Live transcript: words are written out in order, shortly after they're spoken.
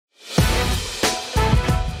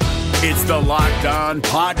It's the Locked On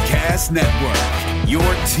Podcast Network, your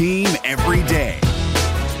team every day.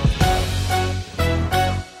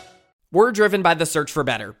 We're driven by the search for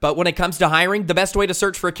better, but when it comes to hiring, the best way to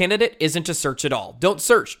search for a candidate isn't to search at all. Don't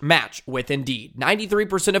search, match with Indeed.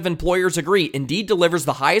 93% of employers agree Indeed delivers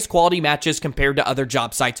the highest quality matches compared to other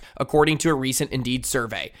job sites, according to a recent Indeed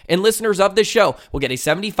survey. And listeners of this show will get a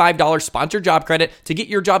 $75 sponsored job credit to get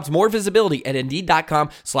your jobs more visibility at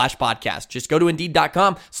Indeed.com/podcast. Just go to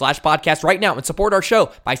Indeed.com/podcast right now and support our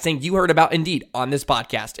show by saying you heard about Indeed on this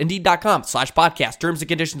podcast. Indeed.com/podcast. Terms and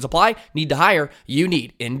conditions apply. Need to hire? You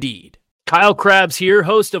need Indeed. Kyle Krabs here,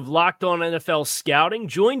 host of Locked On NFL Scouting.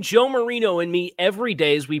 Join Joe Marino and me every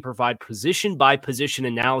day as we provide position-by-position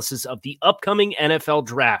analysis of the upcoming NFL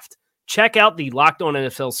Draft. Check out the Locked On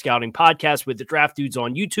NFL Scouting podcast with the Draft Dudes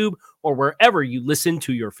on YouTube or wherever you listen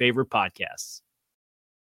to your favorite podcasts.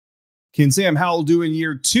 Can Sam Howell do in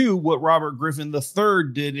year 2 what Robert Griffin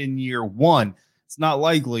III did in year 1? It's not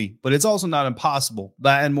likely, but it's also not impossible.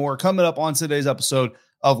 That and more coming up on today's episode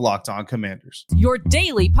of Locked On Commanders. Your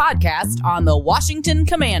daily podcast on the Washington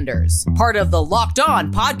Commanders. Part of the Locked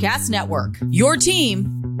On Podcast Network. Your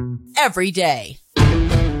team every day.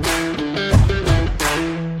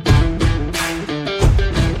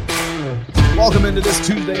 Welcome into this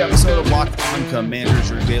Tuesday episode of Locked On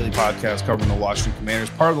Commanders, your daily podcast covering the Washington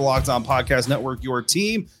Commanders. Part of the Locked On Podcast Network, your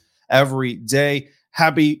team every day.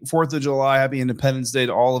 Happy 4th of July. Happy Independence Day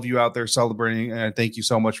to all of you out there celebrating. And thank you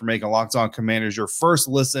so much for making Locked On Commanders your first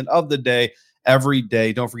listen of the day every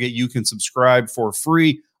day. Don't forget you can subscribe for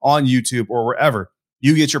free on YouTube or wherever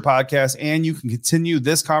you get your podcast. And you can continue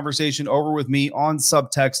this conversation over with me on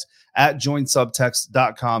subtext at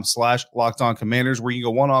joinsubtext.com/LockedOnCommanders, where you can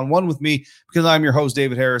go one-on-one with me because I'm your host,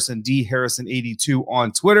 David Harrison, D Harrison82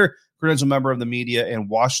 on Twitter, credential member of the media and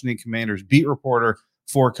Washington Commanders beat reporter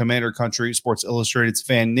for Commander Country, Sports Illustrated's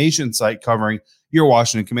Fan Nation site covering your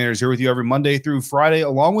Washington Commanders. Here with you every Monday through Friday,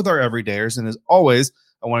 along with our everydayers. And as always,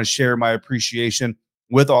 I want to share my appreciation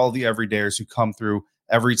with all of the everydayers who come through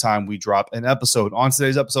every time we drop an episode. On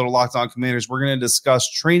today's episode of Locked On Commanders, we're going to discuss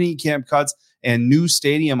training camp cuts and new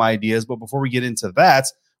stadium ideas. But before we get into that,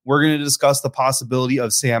 we're going to discuss the possibility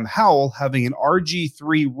of Sam Howell having an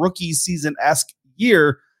RG3 rookie season-esque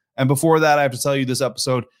year. And before that, I have to tell you this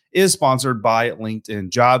episode is sponsored by LinkedIn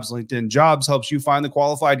Jobs. LinkedIn Jobs helps you find the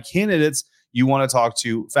qualified candidates you want to talk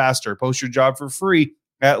to faster. Post your job for free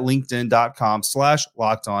at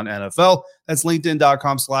linkedin.com/LockedOnNFL. That's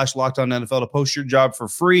linkedin.com/LockedOnNFL to post your job for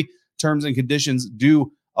free. Terms and conditions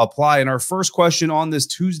do apply. And our first question on this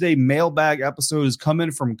Tuesday mailbag episode is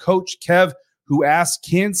coming from Coach Kev, who asked,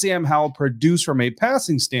 can Sam Howell produce from a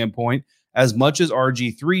passing standpoint as much as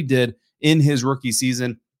RG3 did in his rookie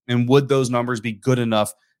season? And would those numbers be good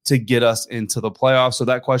enough to get us into the playoffs? So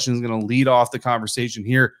that question is going to lead off the conversation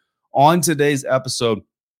here on today's episode.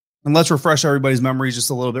 And let's refresh everybody's memories just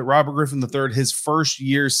a little bit. Robert Griffin III, his first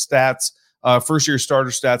year stats, first year starter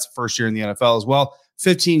stats, first year in the NFL as well.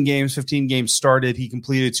 15 games started. He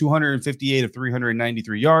completed 258 of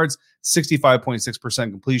 393 yards,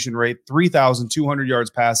 65.6% completion rate, 3,200 yards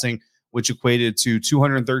passing, which equated to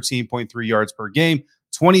 213.3 yards per game.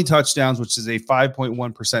 20 touchdowns, which is a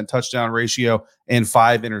 5.1% touchdown ratio, and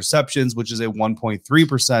 5 interceptions, which is a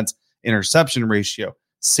 1.3% interception ratio.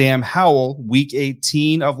 Sam Howell, week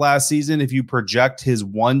 18 of last season, if you project his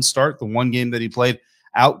one start, the one game that he played,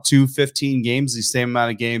 out to 15 games, the same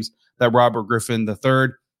amount of games that Robert Griffin III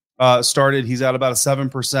started, he's at about a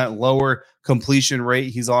 7% lower completion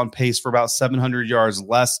rate. He's on pace for about 700 yards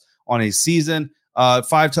less on a season,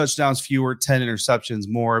 5 touchdowns fewer, 10 interceptions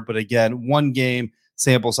more. But again, one game,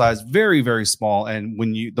 sample size, very, very small. And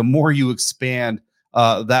the more you expand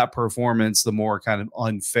that performance, the more kind of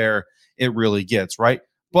unfair it really gets, right?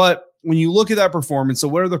 But when you look at that performance, so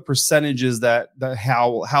what are the percentages that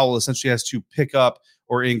Howell essentially has to pick up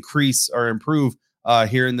or increase or improve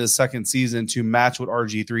here in this second season to match what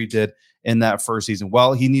RG3 did in that first season?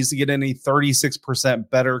 Well, he needs to get in a 36%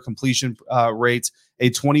 better completion rate, a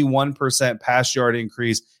 21% pass yard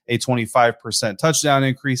increase, a 25% touchdown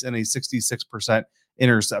increase, and a 66%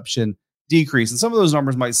 interception decrease. And some of those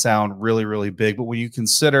numbers might sound really, really big, but when you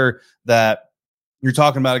consider that you're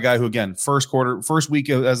talking about a guy who, again, first week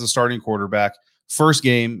as a starting quarterback, first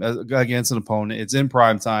game against an opponent, it's in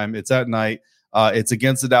prime time, it's at night, it's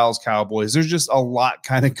against the Dallas Cowboys. There's just a lot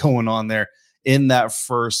kind of going on there in that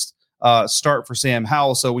first start for Sam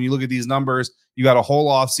Howell. So when you look at these numbers, you got a whole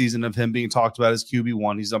offseason of him being talked about as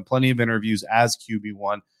QB1. He's done plenty of interviews as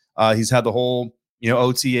QB1. He's had the whole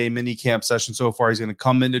OTA mini camp session so far. He's going to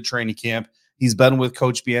come into training camp. He's been with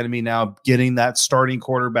Coach Bieniemy now, getting that starting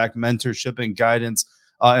quarterback mentorship and guidance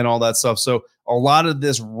and all that stuff. So a lot of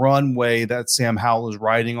this runway that Sam Howell is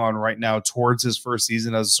riding on right now towards his first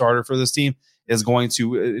season as a starter for this team is going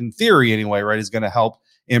to, in theory anyway, right, is going to help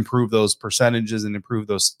improve those percentages and improve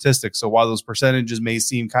those statistics. So while those percentages may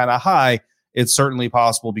seem kind of high, it's certainly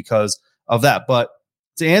possible because of that. But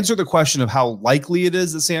to answer the question of how likely it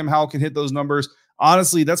is that Sam Howell can hit those numbers,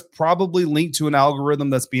 honestly, that's probably linked to an algorithm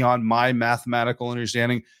that's beyond my mathematical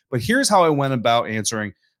understanding. But here's how I went about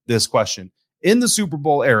answering this question. In the Super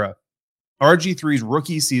Bowl era, RG3's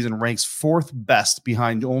rookie season ranks fourth best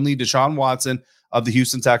behind only Deshaun Watson of the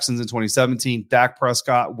Houston Texans in 2017, Dak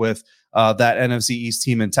Prescott with that NFC East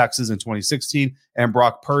team in Texas in 2016, and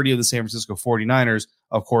Brock Purdy of the San Francisco 49ers,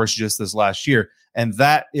 of course, just this last year. And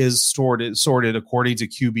that is sorted according to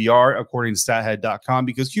QBR, according to stathead.com,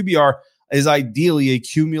 because QBR is ideally a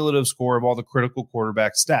cumulative score of all the critical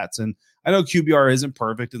quarterback stats. And I know QBR isn't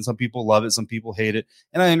perfect, and some people love it, some people hate it,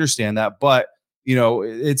 and I understand that. But, you know,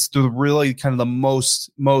 it's the really kind of the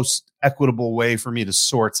most equitable way for me to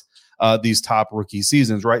sort these top rookie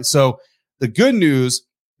seasons, right? So the good news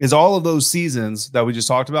is all of those seasons that we just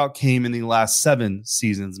talked about came in the last 7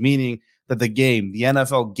 seasons, meaning that the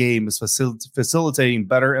NFL game is facilitating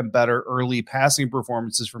better and better early passing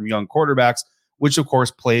performances from young quarterbacks, which of course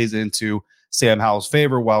plays into Sam Howell's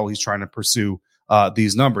favor while he's trying to pursue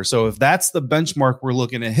these numbers. So if that's the benchmark we're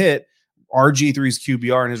looking to hit, RG3's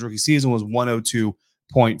QBR in his rookie season was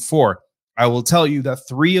 102.4. I will tell you that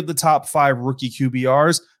 3 of the top 5 rookie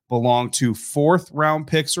QBRs belong to 4th round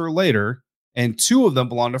picks or later, and 2 of them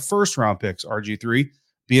belong to 1st round picks, RG3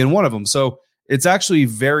 being one of them. So it's actually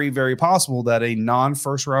very, very possible that a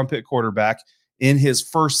non-first round pick quarterback in his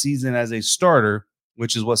first season as a starter,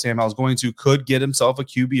 which is what Sam Howell's going to, could get himself a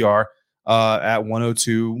QBR at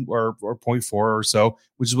 102 or 0.4 or so,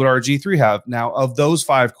 which is what RG3 have. Now, of those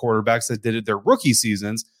 5 quarterbacks that did it their rookie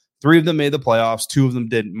seasons, 3 of them made the playoffs, 2 of them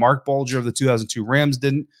didn't. Mark Bulger of the 2002 Rams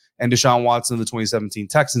didn't, and Deshaun Watson of the 2017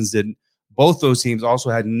 Texans didn't. Both those teams also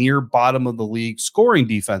had near bottom of the league scoring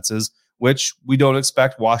defenses, which we don't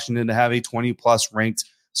expect Washington to have a 20-plus ranked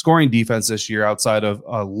scoring defense this year outside of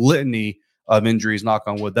a litany of injuries, knock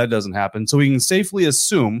on wood. That doesn't happen. So we can safely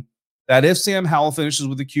assume that if Sam Howell finishes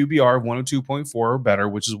with a QBR of 102.4 or better,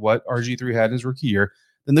 which is what RG3 had in his rookie year,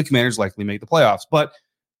 then the Commanders likely make the playoffs. But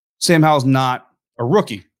Sam Howell's not a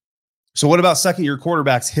rookie. So what about second-year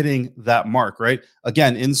quarterbacks hitting that mark, right?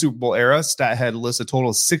 Again, in the Super Bowl era, StatHead lists a total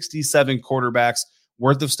of 67 quarterbacks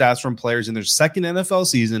worth of stats from players in their second NFL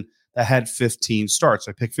season that had 15 starts.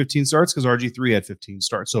 I picked 15 starts because RG3 had 15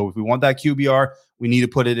 starts. So if we want that QBR, we need to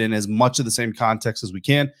put it in as much of the same context as we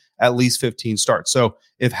can, at least 15 starts. So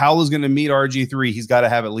if Howell is going to meet RG3, he's got to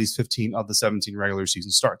have at least 15 of the 17 regular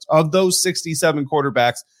season starts. Of those 67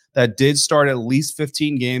 quarterbacks that did start at least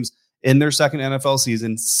 15 games in their second NFL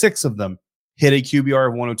season, 6 of them hit a QBR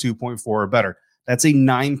of 102.4 or better. That's a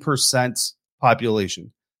 9%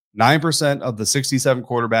 population. 9% of the 67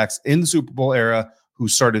 quarterbacks in the Super Bowl era who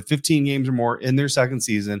started 15 games or more in their second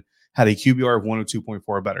season had a QBR of 102.4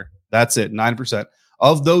 or better. That's it, 9%.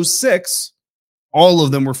 Of those 6, all of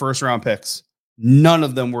them were first-round picks. None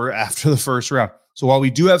of them were after the first round. So while we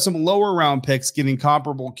do have some lower-round picks getting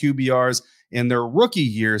comparable QBRs in their rookie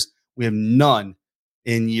years, we have none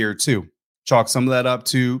in year 2. Chalk some of that up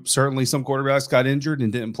to certainly some quarterbacks got injured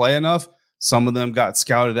and didn't play enough. Some of them got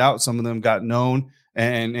scouted out. Some of them got known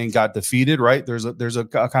and got defeated, right? There's a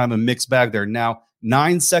kind of a mixed bag there. Now,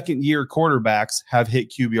 9 second-year quarterbacks have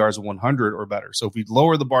hit QBRs of 100 or better. So if we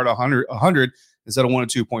lower the bar to 100 instead of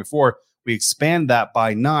 102.4, we expand that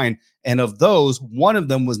by 9. And of those, one of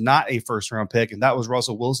them was not a first-round pick, and that was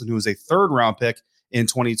Russell Wilson, who was a third-round pick in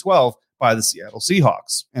 2012 by the Seattle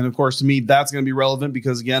Seahawks. And of course, to me, that's going to be relevant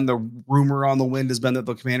because, again, the rumor on the wind has been that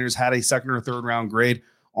the Commanders had a second or third round grade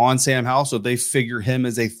on Sam Howell. So if they figure him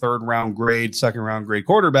as a third round grade, second round grade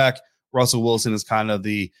quarterback, Russell Wilson is kind of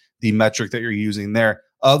the metric that you're using there.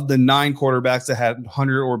 Of the 9 quarterbacks that had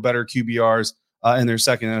 100 or better QBRs in their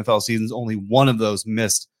second NFL seasons, only one of those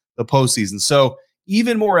missed the postseason. So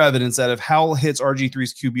even more evidence that if Howell hits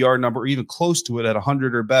RG3's QBR number or even close to it at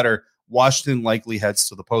 100 or better, Washington likely heads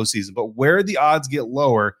to the postseason. But where the odds get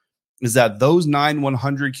lower is that those 9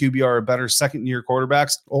 100 QBR or better second-year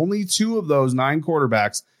quarterbacks, only 2 of those 9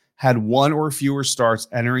 quarterbacks had 1 or fewer starts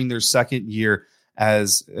entering their second year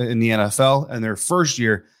as in the NFL and their first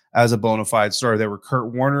year as a bona fide starter. They were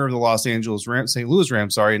Kurt Warner of the St. Louis Rams, in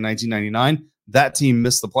 1999. That team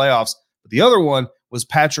missed the playoffs. But the other one was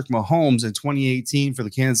Patrick Mahomes in 2018 for the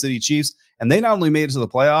Kansas City Chiefs. And they not only made it to the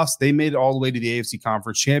playoffs, they made it all the way to the AFC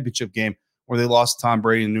Conference Championship game where they lost to Tom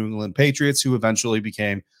Brady and New England Patriots, who eventually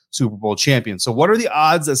became Super Bowl champions. So what are the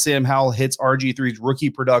odds that Sam Howell hits RG3's rookie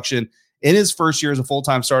production in his first year as a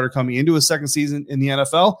full-time starter coming into his second season in the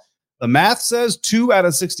NFL. The math says 2 out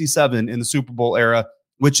of 67 in the Super Bowl era,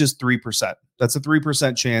 which is 3%. That's a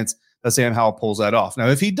 3% chance that Sam Howell pulls that off. Now,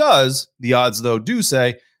 if he does, the odds, though, do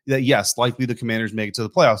say that, yes, likely the Commanders make it to the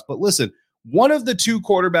playoffs. But listen, one of the 2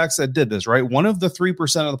 quarterbacks that did this, right? One of the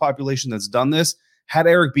 3% of the population that's done this had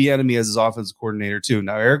Eric Bieniemy as his offensive coordinator, too.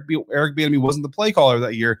 Now, Eric Bieniemy wasn't the play caller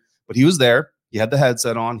that year, but he was there. He had the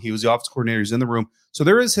headset on. He was the offensive coordinator. He was in the room. So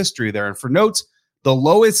there is history there. And for notes, the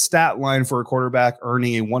lowest stat line for a quarterback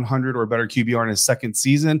earning a 100 or better QBR in his second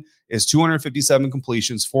season is 257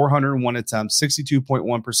 completions, 401 attempts,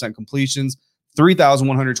 62.1% completions,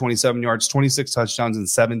 3,127 yards, 26 touchdowns, and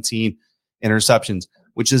 17 interceptions,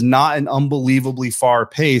 which is not an unbelievably far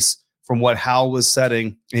pace from what Howell was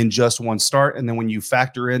setting in just one start. And then when you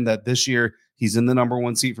factor in that this year he's in the number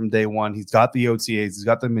 1 seat from day one, he's got the OTAs, he's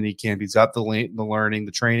got the mini camp, he's got the learning,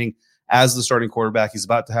 the training as the starting quarterback. He's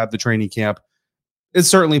about to have the training camp. It's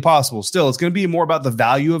certainly possible. Still, it's going to be more about the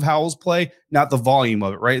value of Howell's play, not the volume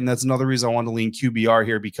of it, right? And that's another reason I want to lean QBR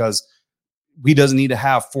here, because he doesn't need to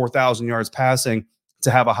have 4,000 yards passing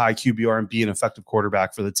to have a high QBR and be an effective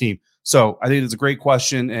quarterback for the team. So I think it's a great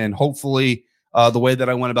question, and hopefully the way that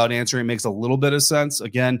I went about answering makes a little bit of sense.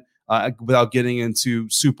 Again, without getting into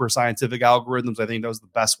super scientific algorithms, I think that was the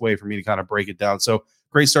best way for me to kind of break it down. So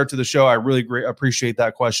great start to the show. I really appreciate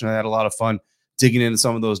that question. I had a lot of fun digging into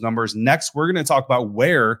some of those numbers. Next, we're going to talk about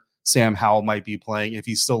where Sam Howell might be playing if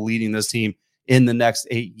he's still leading this team in the next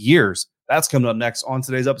 8 years. That's coming up next on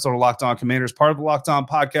today's episode of Locked On Commanders, part of the Locked On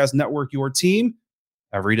Podcast Network, your team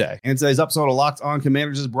every day. And today's episode of Locked On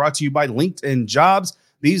Commanders is brought to you by LinkedIn Jobs.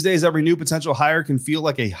 These days, every new potential hire can feel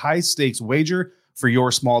like a high-stakes wager for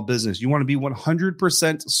your small business. You want to be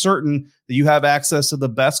 100% certain that you have access to the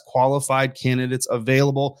best qualified candidates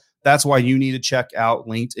available. That's why you need to check out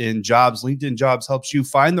LinkedIn Jobs. LinkedIn Jobs helps you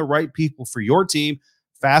find the right people for your team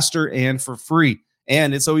faster and for free.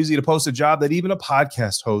 And it's so easy to post a job that even a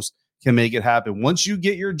podcast host can make it happen. Once you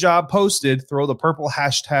get your job posted, throw the purple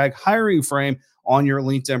hashtag hiring frame on your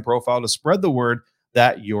LinkedIn profile to spread the word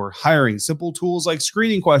that you're hiring. Simple tools like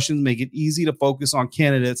screening questions make it easy to focus on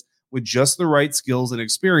candidates with just the right skills and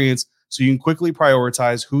experience, so you can quickly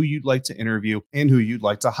prioritize who you'd like to interview and who you'd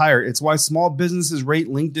like to hire. It's why small businesses rate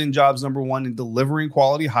LinkedIn Jobs number 1 in delivering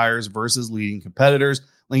quality hires versus leading competitors.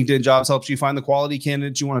 LinkedIn Jobs helps you find the quality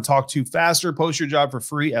candidates you want to talk to faster. Post your job for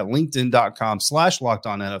free at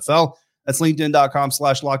linkedin.com/LockedOnNFL. That's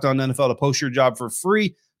linkedin.com/LockedOnNFL to post your job for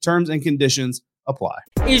free. Terms and conditions apply.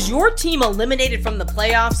 Is your team eliminated from the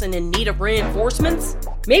playoffs and in need of reinforcements?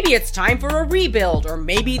 Maybe it's time for a rebuild, or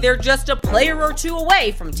maybe they're just a player or two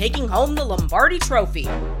away from taking home the Lombardi Trophy.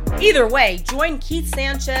 Either way, join Keith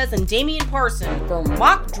Sanchez and Damian Parson for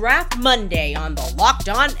Mock Draft Monday on the Locked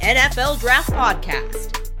On NFL Draft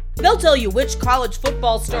Podcast. They'll tell you which college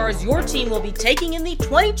football stars your team will be taking in the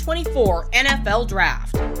 2024 NFL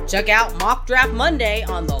Draft. Check out Mock Draft Monday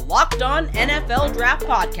on the Locked On NFL Draft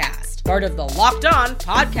Podcast, part of the Locked On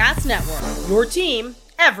Podcast Network, your team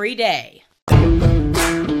every day.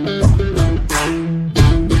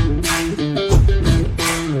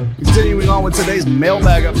 Continuing on with today's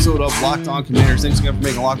mailbag episode of Locked On Commanders. Thanks again for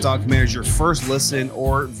making Locked On Commanders your first listen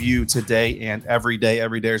or view today and every day.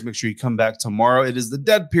 Every day. Make sure you come back tomorrow. It is the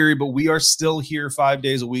dead period, but we are still here 5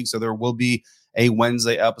 days a week, so there will be a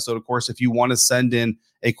Wednesday episode. Of course, if you want to send in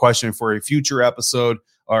a question for a future episode,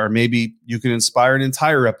 or maybe you can inspire an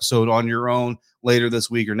entire episode on your own later this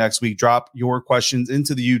week or next week, drop your questions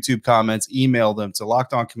into the YouTube comments, email them to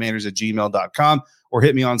lockedoncommanders@gmail.com, or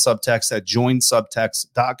hit me on subtext at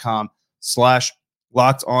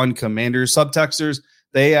joinsubtext.com/lockedoncommanders. Subtexters,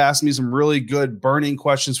 they asked me some really good burning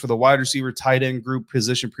questions for the wide receiver tight end group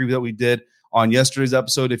position preview that we did on yesterday's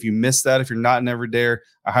episode. If you missed that, if you're not an everydayer,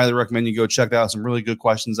 I highly recommend you go check that out. Some really good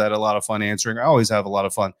questions I had a lot of fun answering. I always have a lot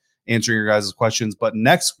of fun answering your guys' questions. But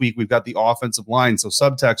next week, we've got the offensive line. So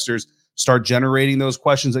subtexters, start generating those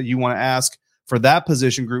questions that you want to ask for that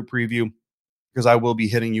position group preview, because I will be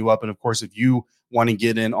hitting you up. And of course, if you want to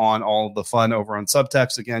get in on all of the fun over on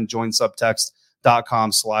Subtext, again, join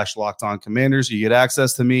subtext.com/LockedOnCommanders. You get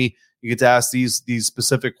access to me. You get to ask these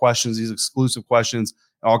specific questions, these exclusive questions,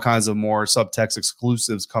 and all kinds of more Subtext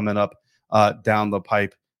exclusives coming up down the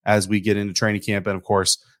pipe as we get into training camp. And of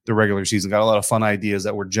course, the regular season. Got a lot of fun ideas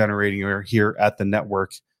that we're generating here at the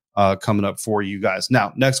network coming up for you guys.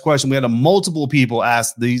 Now, next question. We had multiple people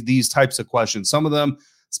ask these types of questions. Some of them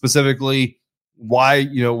specifically, why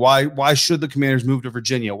should the Commanders move to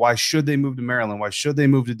Virginia? Why should they move to Maryland? Why should they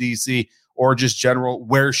move to DC? Or just general,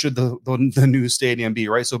 where should the new stadium be,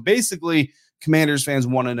 right? So basically, Commanders fans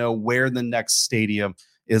want to know where the next stadium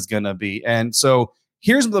is going to be. And so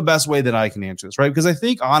here's the best way that I can answer this, right? Because I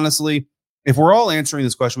think, honestly, if we're all answering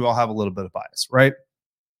this question, we all have a little bit of bias, right?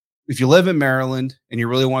 If you live in Maryland and you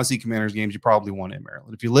really want to see Commanders games, you probably want it in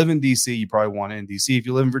Maryland. If you live in DC, you probably want it in DC. If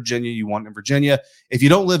you live in Virginia, you want it in Virginia. If you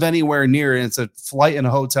don't live anywhere near it, it's a flight and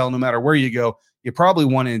a hotel, no matter where you go, you probably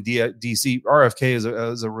want it in DC. RFK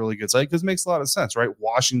is a really good site because it makes a lot of sense, right?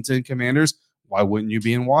 Washington Commanders, why wouldn't you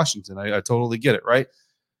be in Washington? I totally get it, right?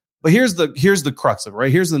 But here's the crux of it,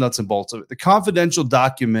 right? Here's the nuts and bolts of it. The confidential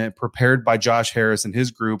document prepared by Josh Harris and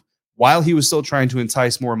his group, while he was still trying to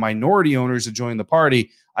entice more minority owners to join the party,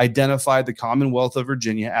 identified the Commonwealth of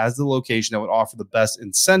Virginia as the location that would offer the best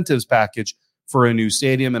incentives package for a new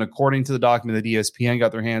stadium. And according to the document that ESPN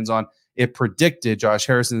got their hands on, it predicted, Josh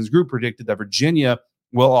Harris and his group predicted, that Virginia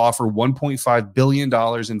will offer $1.5 billion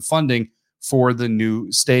in funding for the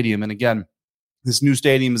new stadium. And again, this new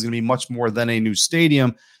stadium is going to be much more than a new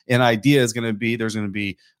stadium. An idea is going to be, there's going to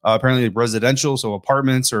be apparently residential, so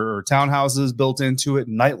apartments or townhouses built into it.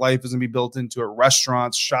 Nightlife is going to be built into it,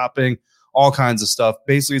 restaurants, shopping, all kinds of stuff.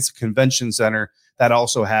 Basically, it's a convention center that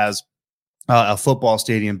also has a football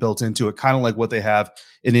stadium built into it, kind of like what they have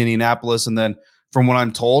in Indianapolis. And then from what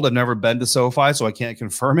I'm told, I've never been to SoFi, so I can't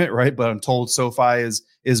confirm it, right? But I'm told SoFi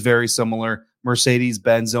is very similar.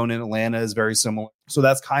 Mercedes-Benz zone in Atlanta is very similar. So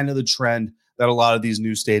that's kind of the trend that a lot of these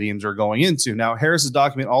new stadiums are going into. Now, Harris's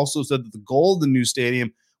document also said that the goal of the new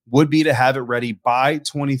stadium would be to have it ready by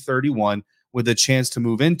 2031 with a chance to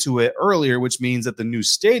move into it earlier, which means that the new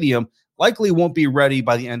stadium likely won't be ready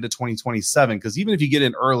by the end of 2027. Because even if you get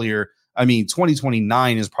in earlier,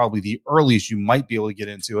 2029 is probably the earliest you might be able to get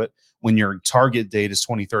into it when your target date is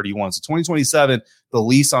 2031. So 2027, the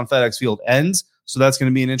lease on FedEx Field ends. So that's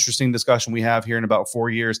going to be an interesting discussion we have here in about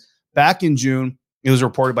 4 years. Back in June, it was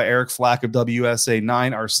reported by Eric Flack of WSA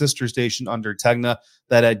 9, our sister station under Tegna,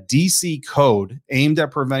 that a DC code aimed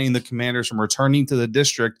at preventing the Commanders from returning to the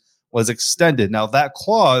district was extended. Now, that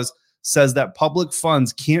clause says that public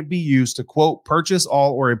funds can't be used to, quote, purchase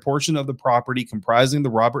all or a portion of the property comprising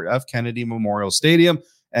the Robert F. Kennedy Memorial Stadium,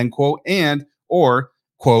 end quote, and or,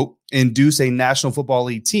 quote, induce a National Football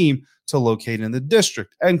League team to locate in the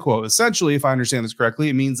district, end quote. Essentially, if I understand this correctly,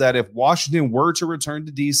 it means that if Washington were to return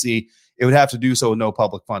to DC, it would have to do so with no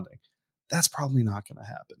public funding. That's probably not going to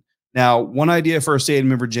happen. Now, one idea for a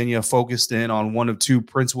stadium in Virginia focused in on one of two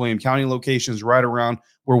Prince William County locations right around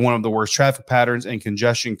where one of the worst traffic patterns and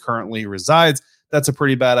congestion currently resides. That's a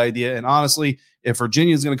pretty bad idea. And honestly, if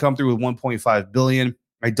Virginia is going to come through with $1.5 billion,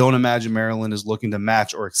 I don't imagine Maryland is looking to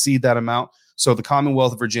match or exceed that amount. So the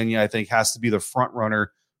Commonwealth of Virginia, I think, has to be the front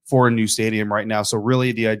runner for a new stadium right now. So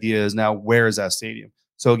really the idea is now, where is that stadium?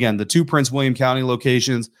 So again, the two Prince William County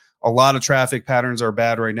locations, a lot of traffic patterns are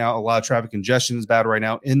bad right now. A lot of traffic congestion is bad right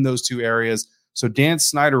now in those two areas. So Dan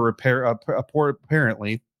Snyder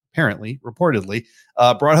reportedly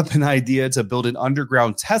brought up an idea to build an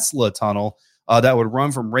underground Tesla tunnel that would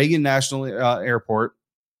run from Reagan National Airport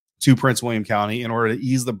to Prince William County in order to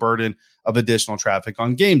ease the burden of additional traffic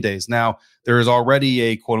on game days. Now, there is already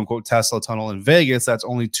a quote-unquote Tesla tunnel in Vegas that's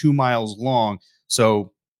only 2 miles long.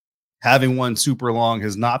 So having one super long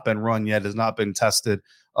has not been run yet, has not been tested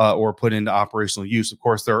or put into operational use. Of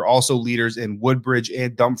course, there are also leaders in Woodbridge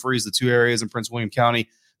and Dumfries, the two areas in Prince William County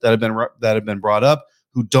that have been brought up,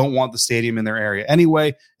 who don't want the stadium in their area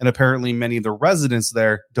anyway. And apparently many of the residents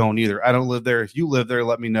there don't either. I don't live there. If you live there,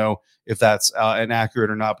 let me know if that's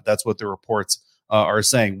inaccurate or not, but that's what the reports are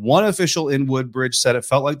saying. One official in Woodbridge said it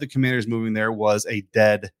felt like the Commanders moving there was a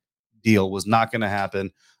dead deal, was not going to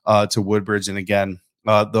happen to Woodbridge. And again,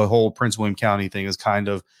 the whole Prince William County thing is kind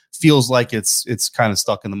of feels like it's kind of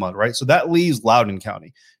stuck in the mud, right? So that leaves Loudoun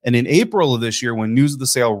County. And in April of this year, when news of the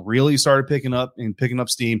sale really started picking up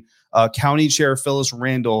steam, County Chair Phyllis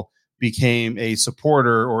Randall became a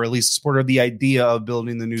supporter, or at least a supporter of the idea of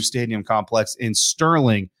building the new stadium complex in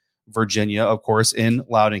Sterling, Virginia, of course, in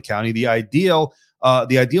Loudoun County. The ideal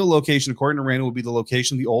location, according to Randall, would be the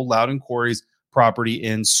location of the old Loudoun Quarries property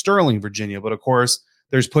in Sterling, Virginia. But of course,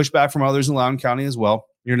 there's pushback from others in Loudoun County as well.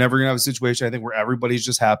 You're never going to have a situation, I think, where everybody's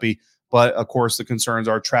just happy. But of course, the concerns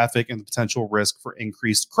are traffic and the potential risk for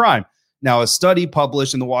increased crime. Now, a study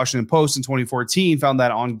published in the Washington Post in 2014 found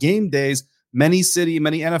that on game days, many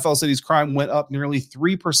NFL cities' crime went up nearly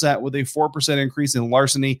 3%, with a 4% increase in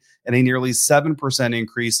larceny and a nearly 7%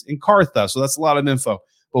 increase in car theft. So that's a lot of info.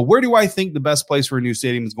 But where do I think the best place for a new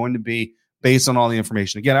stadium is going to be based on all the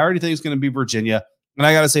information? Again, I already think it's going to be Virginia. And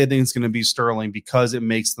I got to say, I think it's going to be Sterling because it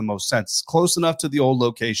makes the most sense. It's close enough to the old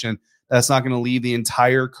location. That's not going to leave the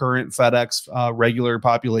entire current FedEx regular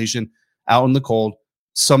population out in the cold.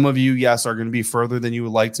 Some of you, yes, are going to be further than you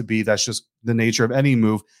would like to be. That's just the nature of any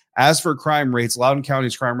move. As for crime rates, Loudoun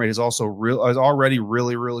County's crime rate is already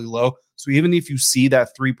really, really low. So even if you see that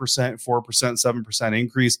 3%, 4%, 7%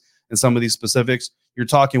 increase in some of these specifics, you're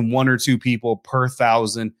talking 1 or 2 people per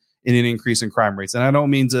 1,000 in an increase in crime rates. And I don't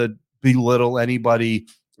mean to belittle anybody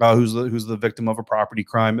who's the victim of a property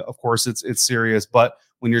crime. Of course, it's serious, but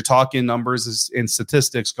when you're talking numbers and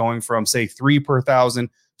statistics going from, say, 3 per 1,000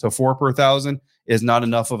 to 4 per 1,000 is not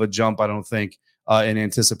enough of a jump, I don't think, in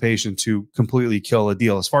anticipation to completely kill a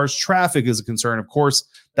deal. As far as traffic is concerned, of course,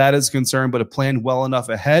 that is a concern, but if planned well enough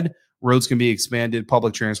ahead, roads can be expanded,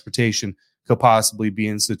 public transportation could possibly be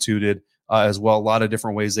instituted as well. A lot of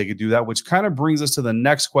different ways they could do that, which kind of brings us to the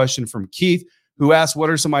next question from Keith, who asked, what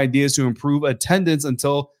are some ideas to improve attendance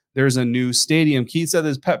until there's a new stadium? Keith said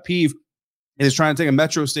his pet peeve is trying to take a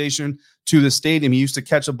metro station to the stadium. He used to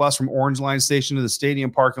catch a bus from Orange Line Station to the stadium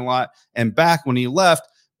parking lot and back when he left.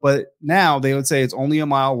 But now they would say it's only a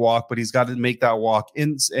mile walk, but he's got to make that walk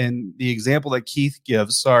in. And the example that Keith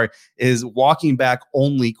gives, is walking back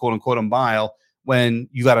only, quote unquote, a mile when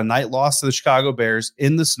you got a night loss to the Chicago Bears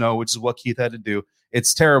in the snow, which is what Keith had to do.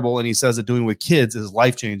 It's terrible. And he says that doing with kids is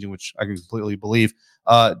life-changing, which I can completely believe.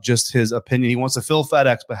 Just his opinion. He wants to fill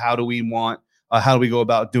FedEx, but how do we go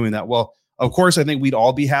about doing that? Well, of course, I think we'd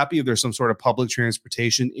all be happy if there's some sort of public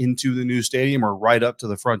transportation into the new stadium or right up to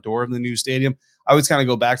the front door of the new stadium. I always kind of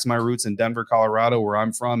go back to my roots in Denver, Colorado, where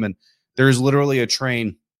I'm from. And there's literally a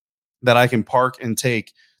train that I can park and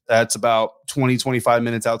take that's about 20, 25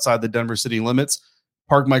 minutes outside the Denver city limits.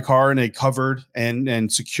 Park my car in a covered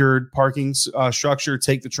and secured parking structure,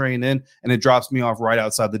 take the train in, and it drops me off right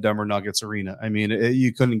outside the Denver Nuggets arena. I mean,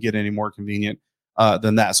 you couldn't get any more convenient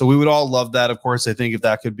than that. So we would all love that. Of course, I think if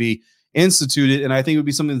that could be instituted, and I think it would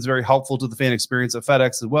be something that's very helpful to the fan experience at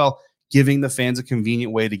FedEx as well, giving the fans a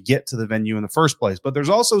convenient way to get to the venue in the first place. But there's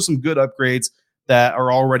also some good upgrades that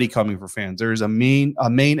are already coming for fans. There's a main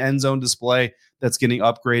end zone display that's getting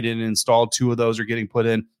upgraded and installed. 2 of those are getting put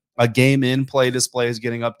in. A game in play display is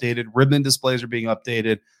getting updated. Ribbon displays are being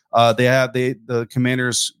updated. The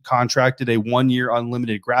Commanders contracted a 1-year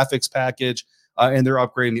unlimited graphics package, and they're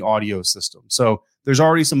upgrading the audio system. So there's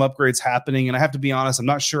already some upgrades happening. And I have to be honest, I'm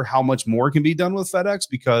not sure how much more can be done with FedEx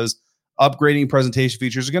because upgrading presentation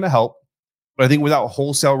features are going to help. But I think without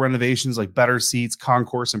wholesale renovations like better seats,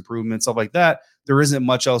 concourse improvements, stuff like that, there isn't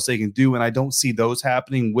much else they can do. And I don't see those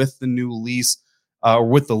happening with the new lease or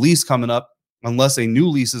with the lease coming up unless a new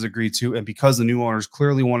lease is agreed to. And because the new owners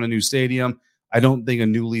clearly want a new stadium, I don't think a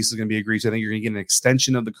new lease is going to be agreed to. I think you're going to get an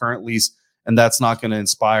extension of the current lease, and that's not going to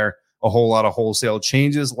inspire a whole lot of wholesale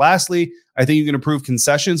changes. Lastly, I think you can improve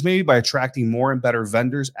concessions maybe by attracting more and better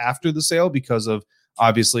vendors after the sale because of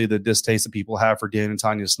obviously the distaste that people have for Dan and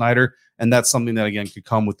Tanya Snyder. And that's something that, again, could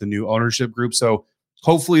come with the new ownership group. So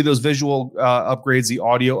hopefully those visual upgrades, the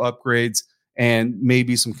audio upgrades, and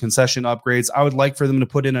maybe some concession upgrades. I would like for them to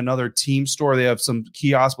put in another team store. They have some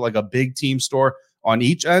kiosks, but like a big team store on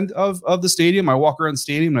each end of the stadium. I walk around the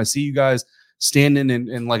stadium and I see you guys standing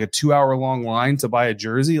in like a 2-hour long line to buy a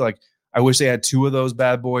jersey. Like, I wish they had 2 of those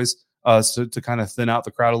bad boys to kind of thin out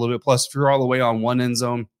the crowd a little bit. Plus, if you're all the way on one end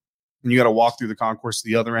zone and you got to walk through the concourse to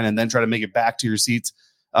the other end and then try to make it back to your seats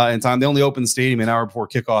in time. They only open the stadium an hour before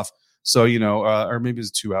kickoff. So, or maybe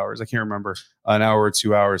it's 2 hours. I can't remember, an hour or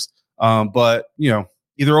 2 hours. But,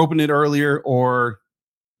 either open it earlier or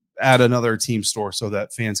add another team store so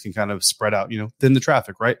that fans can kind of spread out, thin the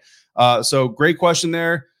traffic, right? So great question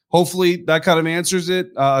there. Hopefully that kind of answers it.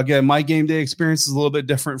 Again, my game day experience is a little bit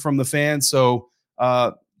different from the fans. So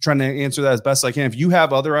trying to answer that as best I can. If you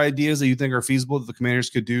have other ideas that you think are feasible that the Commanders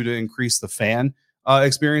could do to increase the fan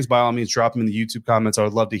experience, by all means, drop them in the YouTube comments. I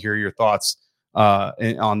would love to hear your thoughts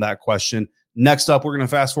on that question. Next up, we're going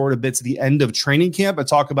to fast forward a bit to the end of training camp and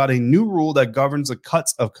talk about a new rule that governs the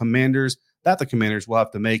cuts of Commanders that the Commanders will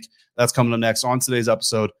have to make. That's coming up next on today's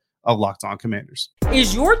episode of Locked On Commanders.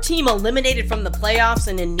 Is your team eliminated from the playoffs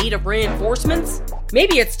and in need of reinforcements?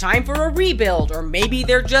 Maybe it's time for a rebuild, or maybe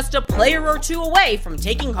they're just a player or 2 away from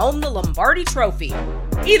taking home the Lombardi Trophy.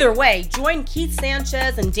 Either way, join Keith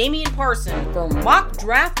Sanchez and Damian Parson for Mock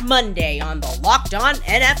Draft Monday on the Locked On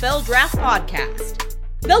NFL Draft Podcast.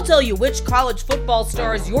 They'll tell you which college football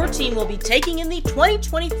stars your team will be taking in the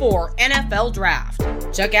 2024 NFL Draft.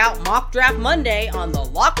 Check out Mock Draft Monday on the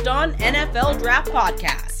Locked On NFL Draft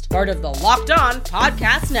Podcast, part of the Locked On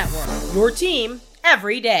Podcast Network, your team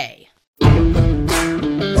every day.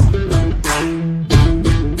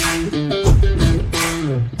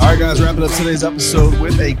 All right, guys, wrapping up today's episode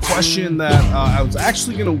with a question that I was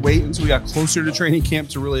actually going to wait until we got closer to training camp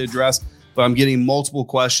to really address, but I'm getting multiple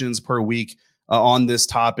questions per week on this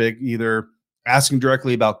topic, either asking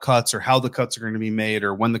directly about cuts or how the cuts are going to be made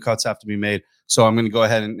or when the cuts have to be made. So I'm going to go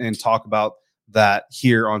ahead and talk about that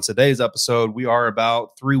here on today's episode. We are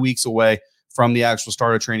about 3 weeks away from the actual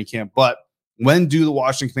start of training camp. But when do the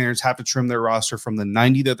Washington Commanders have to trim their roster from the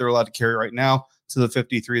 90 that they're allowed to carry right now to the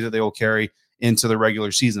 53 that they will carry into the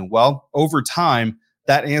regular season? Well, over time,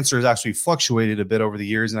 that answer has actually fluctuated a bit over the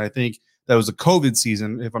years. And I think that was a COVID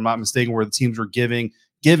season, if I'm not mistaken, where the teams were given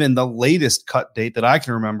the latest cut date that I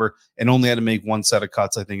can remember and only had to make one set of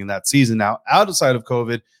cuts, I think, in that season. Now, outside of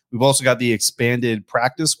COVID, we've also got the expanded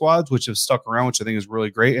practice squads, which have stuck around, which I think is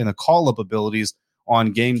really great, and the call-up abilities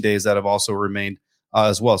on game days that have also remained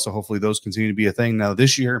as well. So hopefully those continue to be a thing. Now,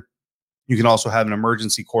 this year, you can also have an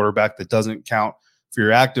emergency quarterback that doesn't count for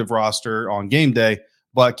your active roster on game day,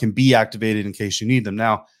 but can be activated in case you need them.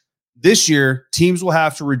 Now, this year, teams will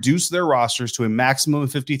have to reduce their rosters to a maximum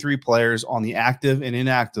of 53 players on the active and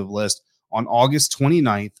inactive list on August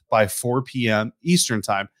 29th by 4 p.m. Eastern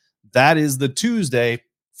time. That is the Tuesday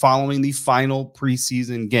following the final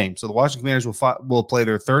preseason game. So the Washington Commanders will play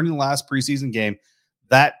their third and last preseason game.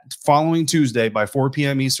 That following Tuesday by 4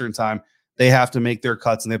 p.m. Eastern time, they have to make their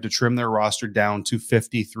cuts and they have to trim their roster down to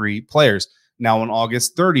 53 players. Now on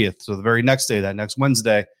August 30th, so the very next day, that next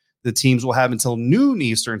Wednesday, the teams will have until noon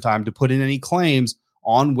Eastern time to put in any claims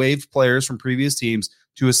on waived players from previous teams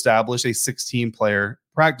to establish a 16-player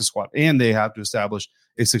practice squad. And they have to establish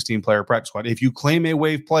a 16-player practice squad. If you claim a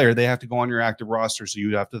waived player, they have to go on your active roster, so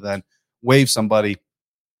you'd have to then waive somebody.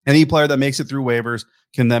 Any player that makes it through waivers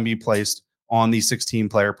can then be placed on the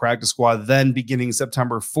 16-player practice squad. Then beginning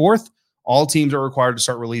September 4th, all teams are required to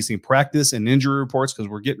start releasing practice and injury reports because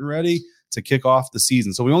we're getting ready to kick off the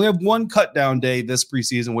season. So we only have one cut down day this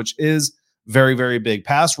preseason, which is very, very big.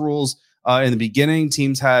 Past rules in the beginning,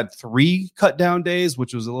 teams had 3 cut down days,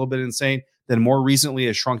 which was a little bit insane. Then more recently,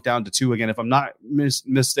 it shrunk down to 2. Again, if I'm not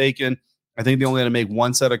mistaken, I think they only had to make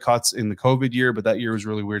 1 set of cuts in the COVID year, but that year was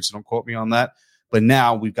really weird, so don't quote me on that. But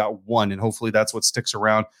now we've got 1, and hopefully that's what sticks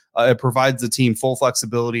around. It provides the team full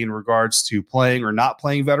flexibility in regards to playing or not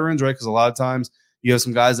playing veterans, right? Because a lot of times you have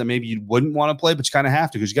some guys that maybe you wouldn't want to play, but you kind of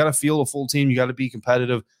have to because you got to field a full team. You got to be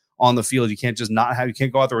competitive on the field. You can't just you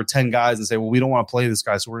can't go out there with 10 guys and say, well, we don't want to play this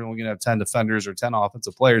guy, so we're only going to have 10 defenders or 10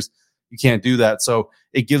 offensive players. You can't do that. So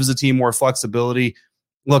it gives the team more flexibility.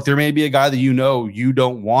 Look, there may be a guy that you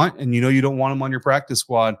don't want, and you don't want him on your practice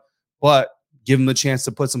squad, but give him the chance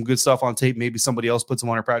to put some good stuff on tape. Maybe somebody else puts him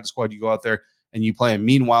on your practice squad. You go out there and you play him.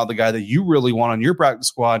 Meanwhile, the guy that you really want on your practice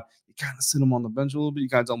squad, you kind of sit him on the bench a little bit. You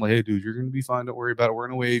kind of tell him, like, hey, dude, you're going to be fine. Don't worry about it. We're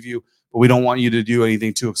going to waive you, but we don't want you to do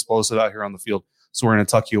anything too explosive out here on the field. So we're going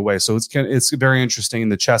to tuck you away. So it's very interesting in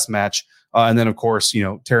the chess match. And then, of course,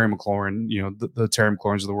 Terry McLaurin, the Terry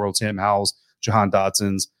McLaurins of the world, Sam Howells, Jahan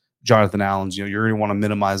Dotsons, Jonathan Allens, you're going to want to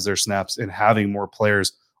minimize their snaps, and having more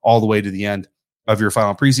players all the way to the end of your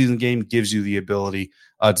final preseason game gives you the ability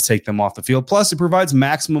to take them off the field. Plus, it provides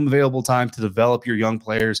maximum available time to develop your young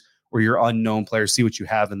players or your unknown players, see what you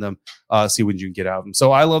have in them, see what you can get out of them.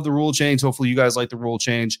 So I love the rule change. Hopefully you guys like the rule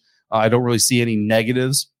change. I don't really see any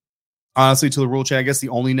negatives, honestly, to the rule change. I guess the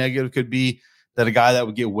only negative could be that a guy that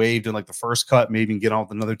would get waived in like the first cut, maybe get on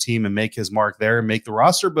with another team and make his mark there and make the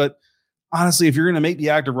roster. But honestly, if you're going to make the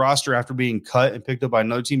active roster after being cut and picked up by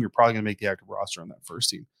another team, you're probably going to make the active roster on that first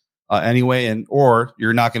team. Anyway, or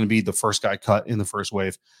you're not going to be the first guy cut in the first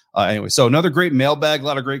wave. Anyway, so another great mailbag, a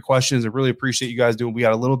lot of great questions. I really appreciate you guys doing. We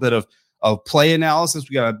got a little bit of play analysis.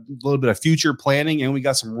 We got a little bit of future planning, and we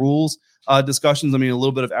got some rules discussions. I mean, a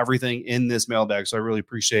little bit of everything in this mailbag. So I really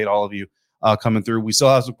appreciate all of you coming through. We still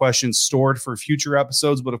have some questions stored for future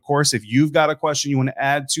episodes, but of course, if you've got a question you want to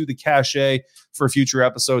add to the cache for future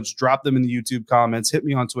episodes, drop them in the YouTube comments, hit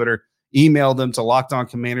me on Twitter, email them to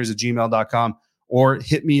lockedoncommanders@gmail.com, or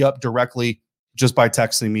hit me up directly just by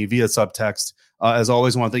texting me via subtext. As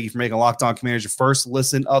always, I want to thank you for making Locked On Commanders your first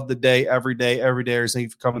listen of the day, every day. Thank you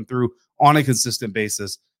for coming through on a consistent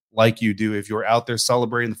basis like you do. If you're out there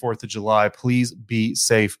celebrating the 4th of July, please be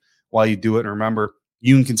safe while you do it. And remember,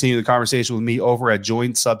 you can continue the conversation with me over at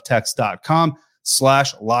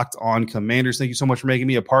joinsubtext.com/LockedOnCommanders. Thank you so much for making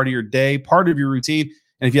me a part of your day, part of your routine.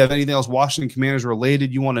 And if you have anything else Washington Commanders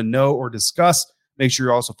related you want to know or discuss, make sure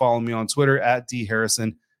you're also following me on Twitter at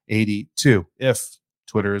dharrison82 if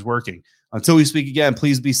Twitter is working. Until we speak again,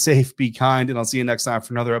 please be safe, be kind, and I'll see you next time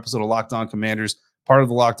for another episode of Locked On Commanders, part of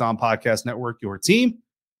the Locked On Podcast Network, your team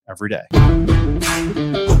every day.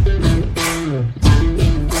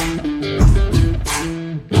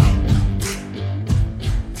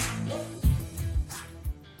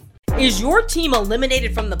 Is your team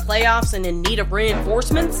eliminated from the playoffs and in need of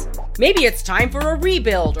reinforcements? Maybe it's time for a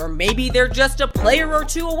rebuild, or maybe they're just a player or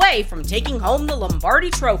two away from taking home the Lombardi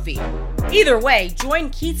Trophy. Either way, join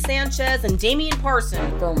Keith Sanchez and Damian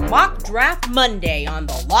Parson for Mock Draft Monday on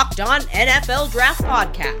the Locked On NFL Draft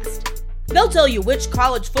Podcast. They'll tell you which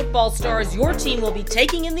college football stars your team will be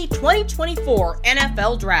taking in the 2024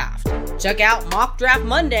 NFL Draft. Check out Mock Draft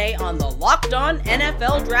Monday on the Locked On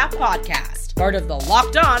NFL Draft Podcast, part of the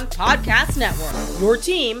Locked On Podcast Network, your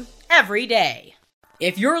team every day.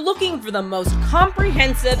 If you're looking for the most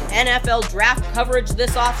comprehensive NFL draft coverage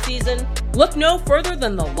this offseason, look no further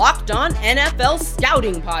than the Locked On NFL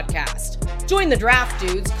Scouting Podcast. Join the draft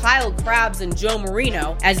dudes, Kyle Krabs and Joe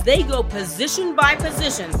Marino, as they go position by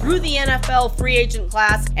position through the NFL free agent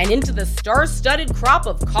class and into the star-studded crop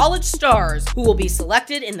of college stars who will be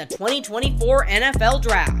selected in the 2024 NFL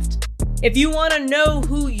Draft. If you want to know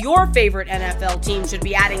who your favorite NFL team should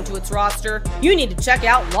be adding to its roster, you need to check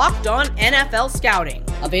out Locked On NFL Scouting,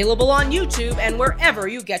 available on YouTube and wherever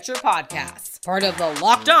you get your podcasts. Part of the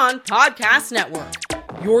Locked On Podcast Network,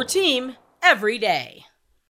 your team every day.